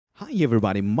Hi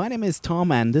everybody, my name is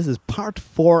Tom and this is part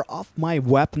 4 of my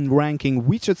weapon ranking.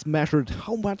 We just measured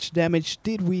how much damage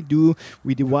did we do.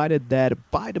 We divided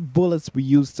that by the bullets we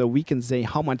used so we can say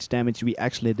how much damage we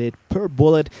actually did per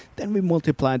bullet. Then we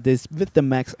multiplied this with the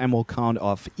max ammo count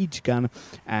of each gun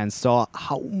and saw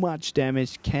how much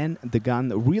damage can the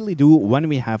gun really do when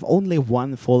we have only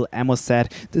one full ammo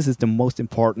set. This is the most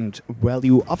important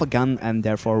value of a gun and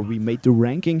therefore we made the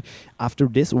ranking after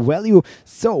this value.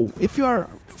 So if you are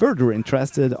further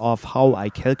interested of how I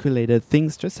calculated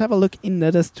things, just have a look in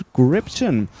the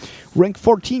description. Rank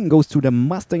 14 goes to the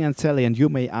Mustang & Sally, and you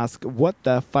may ask, what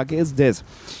the fuck is this?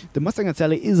 The Mustang &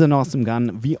 Sally is an awesome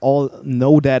gun, we all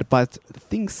know that, but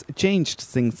things changed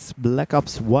since Black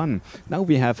Ops 1. Now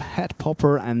we have Head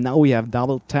Popper and now we have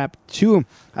Double Tap 2.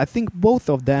 I think both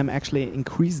of them actually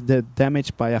increase the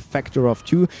damage by a factor of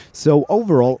 2, so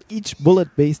overall each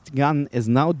bullet-based gun is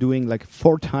now doing like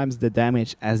 4 times the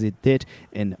damage as it did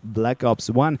in Black Ops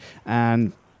 1.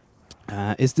 And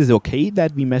is this okay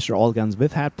that we measure all guns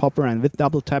with Head Popper and with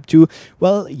Double Tap 2?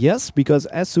 Well, yes, because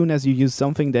as soon as you use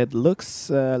something that looks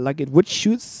like it would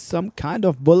shoot some kind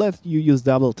of bullet, you use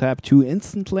Double Tap 2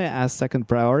 instantly as second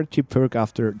priority perk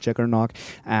after Juggernaut.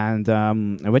 And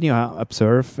when you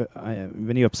observe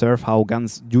how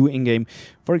guns do in-game,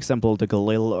 for example, the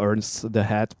Galil earns the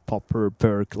Head Popper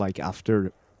perk like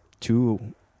after 2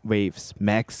 waves,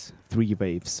 max 3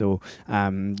 waves, so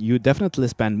you definitely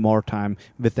spend more time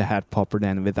with the Head Popper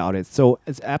than without it. So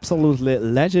it's absolutely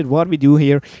legit what we do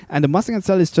here, and the Mustang &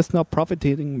 Sally is just not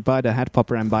profiting by the Head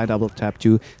Popper and by Double Tap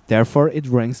 2, therefore it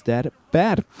ranks that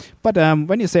bad. But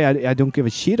when you say I don't give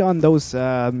a shit on those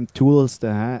tools,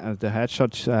 the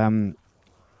headshot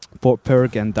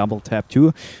perk and Double Tap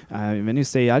 2. When you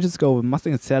say I just go with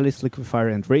Mustang & Sally's Liquefier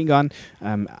and Ray Gun,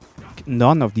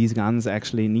 none of these guns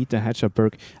actually need the headshot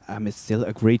perk. It's still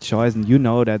a great choice, and you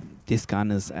know that this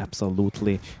gun is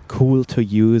absolutely cool to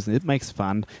use and it makes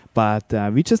fun, but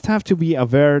we just have to be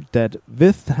aware that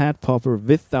with Head Popper,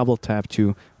 with Double Tap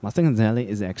 2, Mustang & Sally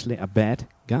is actually a bad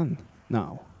gun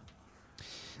now.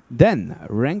 Then,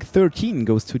 rank 13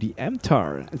 goes to the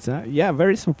MTAR. It's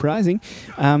very surprising.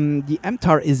 The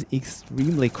MTAR is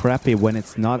extremely crappy when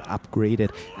it's not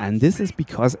upgraded, and this is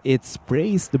because it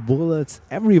sprays the bullets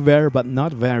everywhere but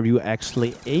not where you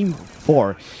actually aim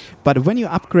for. But when you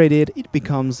upgrade it, it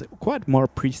becomes quite more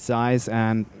precise,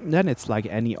 and then it's like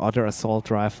any other assault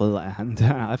rifle, and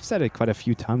I've said it quite a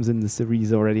few times in the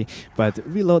series already, but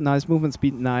reload nice, movement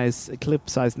speed nice, clip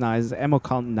size nice, ammo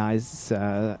count nice,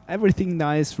 everything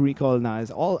nice, recoil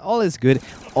nice, all is good,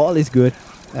 all is good.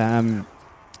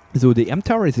 So the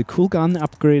MTAR is a cool gun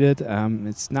upgraded,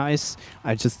 it's nice.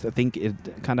 I just think it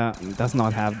kind of does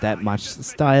not have that much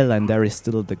style, and there is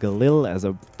still the Galil as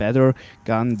a better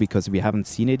gun because we haven't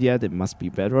seen it yet. It must be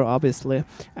better obviously,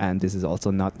 and this is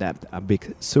also not that a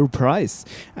big surprise.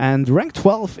 And rank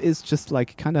 12 is just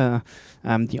like kind of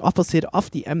the opposite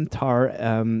of the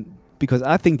MTAR, because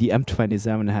I think the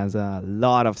M27 has a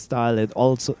lot of style. It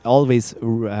also always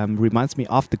reminds me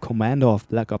of the Commando of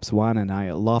Black Ops 1, and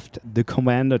I loved the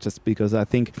Commando just because I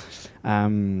think,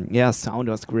 sound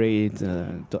was great.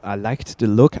 I liked the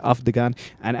look of the gun,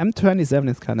 and M27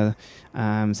 is kind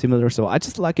of similar, so I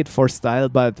just like it for style.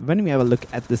 But when we have a look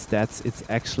at the stats, it's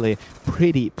actually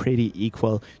pretty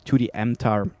equal to the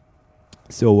MTAR.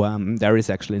 So there is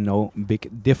actually no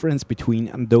big difference between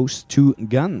those two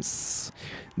guns.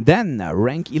 Then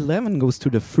rank 11 goes to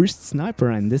the first sniper,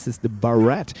 and this is the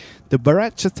Barrett. The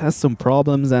Barrett just has some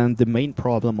problems, and the main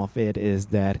problem of it is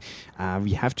that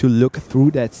we have to look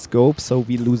through that scope, so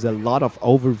we lose a lot of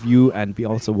overview, and we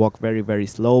also walk very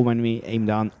slow when we aim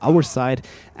down our side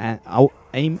and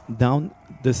aim down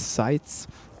the sights.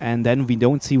 And then we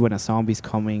don't see when a zombie is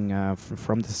coming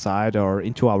from the side or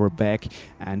into our back,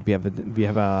 and we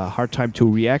have a hard time to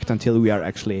react until we are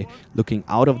actually looking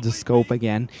out of the scope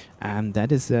again. And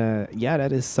that is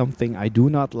that is something I do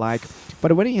not like.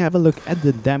 But when you have a look at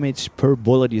the damage per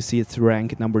bullet, you see it's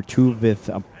ranked number 2 with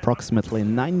approximately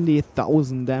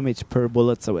 90,000 damage per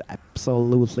bullet, so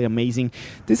absolutely amazing.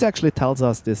 This actually tells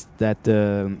us that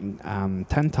the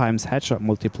 10 times headshot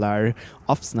multiplier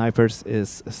of snipers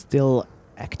is still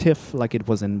active like it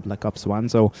was in Black Ops 1,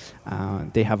 so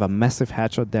they have a massive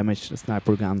headshot damage, the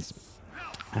sniper guns.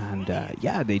 And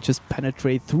they just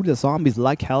penetrate through the zombies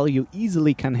like hell. You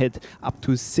easily can hit up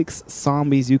to 6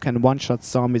 zombies. You can one-shot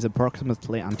zombies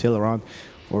approximately until around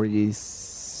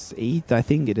 48, I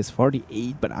think it is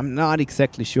 48, but I'm not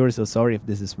exactly sure, so sorry if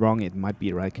this is wrong. It might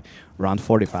be like around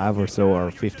 45 or so, or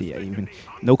 50, even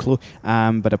no clue.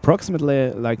 But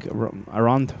approximately like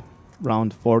around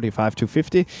around 45 to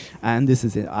 50, and this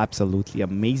is absolutely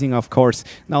amazing, of course.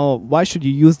 Now, why should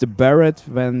you use the Barrett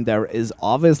when there is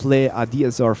obviously a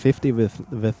DSR 50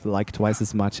 with like twice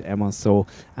as much ammo? So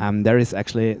there is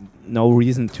actually no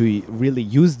reason to really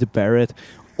use the Barrett,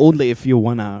 only if you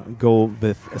wanna go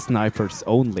with snipers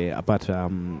only. But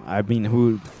I mean,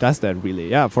 who does that really?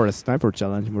 Yeah, for a sniper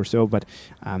challenge or so, but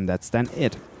that's then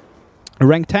it.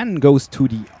 Rank 10 goes to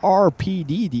the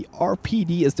RPD. The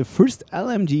RPD is the first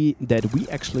LMG that we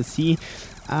actually see.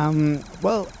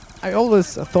 Well, I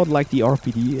always thought like the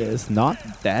RPD is not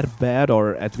that bad,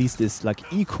 or at least is like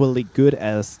equally good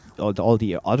as all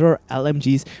the other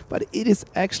LMGs, but it is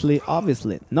actually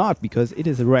obviously not, because it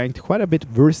is ranked quite a bit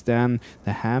worse than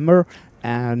the Hammer.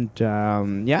 And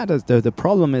yeah, the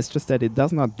problem is just that it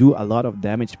does not do a lot of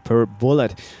damage per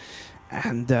bullet.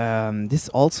 And this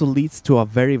also leads to a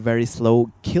very, very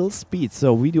slow kill speed.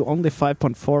 So we do only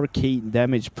 5.4k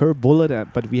damage per bullet,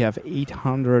 but we have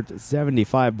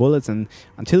 875 bullets. And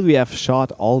until we have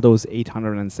shot all those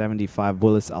 875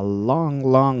 bullets, a long,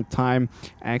 long time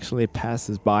actually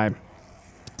passes by.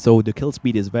 So the kill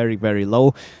speed is very, very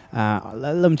low.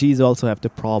 LMGs also have the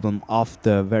problem of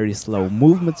the very slow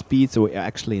movement speed, so you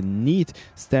actually need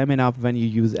stamina when you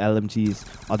use LMGs.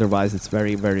 Otherwise, it's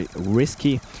very, very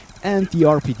risky. And the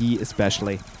RPD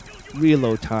especially,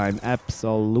 reload time,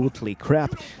 absolutely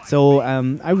crap. So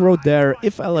I wrote there,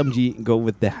 if LMG, go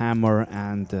with the Hammer,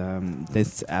 and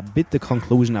this a bit the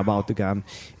conclusion about the gun.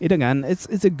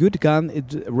 It's a good gun.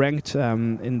 It ranked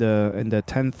in the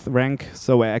 10th rank,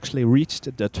 so I actually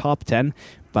reached the top 10.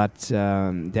 But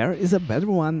there is a better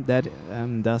one that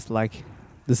does like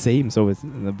the same, so it's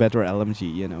a better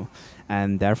LMG, you know,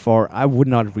 and therefore I would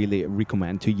not really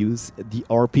recommend to use the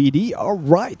RPD. All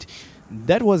right,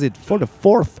 that was it for the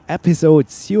 4th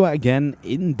episode. See you again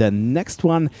in the next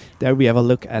one. There we have a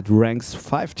look at ranks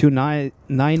 5 to 9.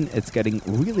 It's getting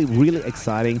really, really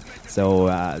exciting. So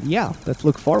yeah, let's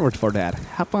look forward for that.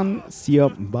 Have fun. See you.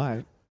 Bye.